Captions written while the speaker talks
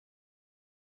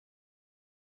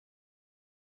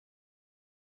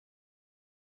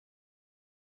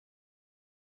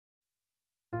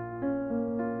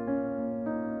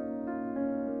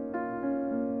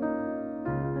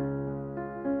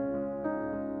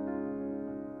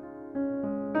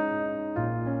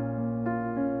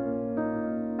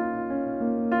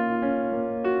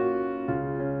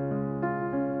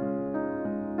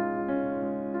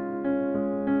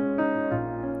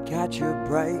Catch a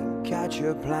break, catch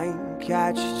a plane,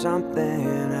 catch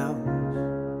something else.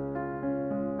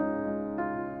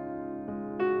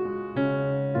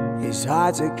 It's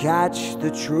hard to catch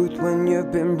the truth when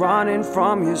you've been running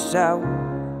from yourself.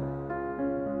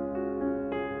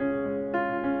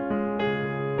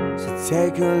 So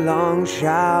take a long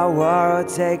shower or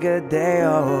take a day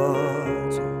or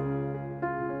two.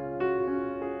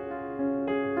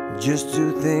 Just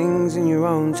do things in your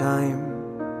own time.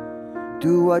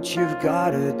 Do what you've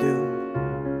gotta do.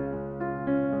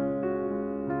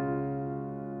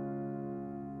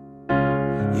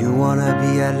 You wanna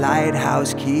be a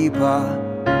lighthouse keeper,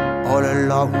 all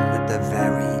alone at the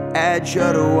very edge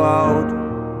of the world.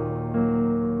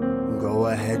 Go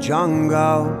ahead, young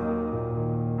girl.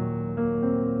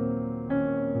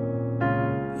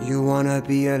 You wanna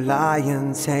be a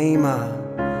lion tamer,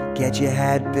 get your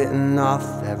head bitten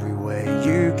off every way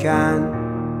you can.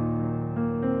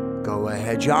 Go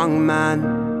ahead, young man.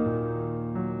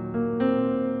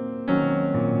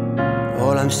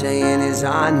 All I'm saying is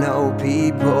I know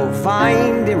people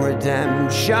finding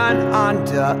redemption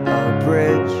under a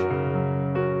bridge.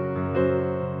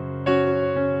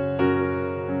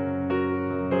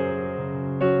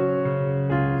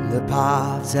 The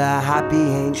path to happy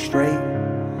ain't straight,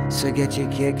 so get your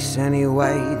kicks any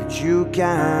way that you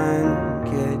can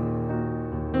get.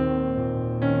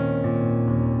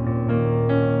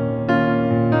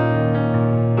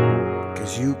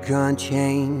 You can't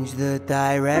change the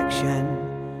direction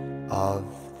of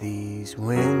these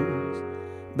winds,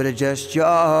 but adjust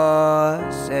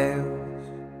yourselves.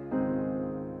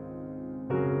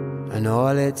 And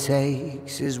all it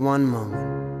takes is one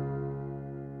moment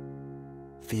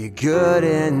for your good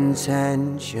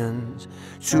intentions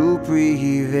to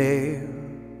prevail,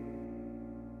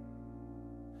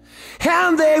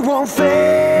 and they won't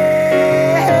fail.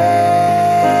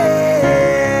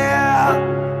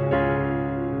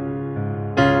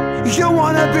 You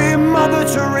wanna be Mother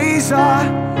Theresa,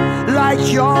 like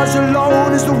yours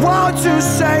alone is the world to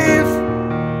save.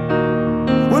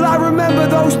 Well, I remember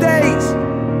those days.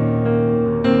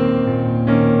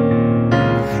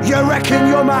 You reckon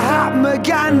you're Mahatma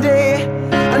Gandhi,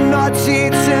 and not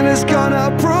eating is gonna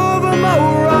prove them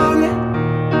all wrong.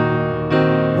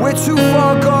 We're too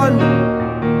far gone,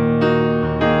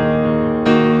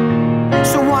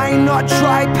 so why not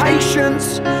try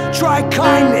patience, try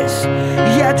kindness,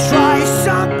 yeah, try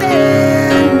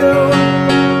something new.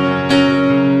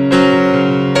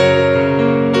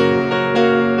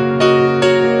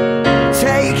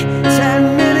 Take 10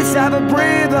 minutes, have a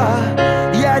breather,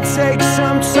 yeah, take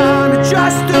some time to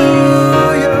just do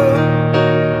you.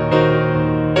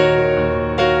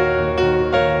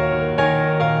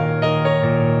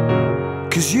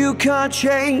 'Cause you can't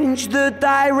change the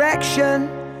direction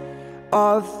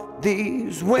of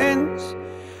these winds,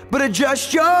 but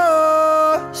adjust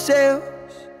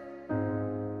yourselves.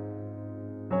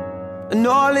 And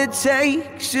all it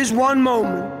takes is one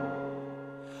moment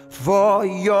for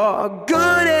your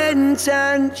good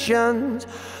intentions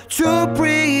to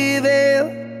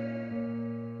prevail.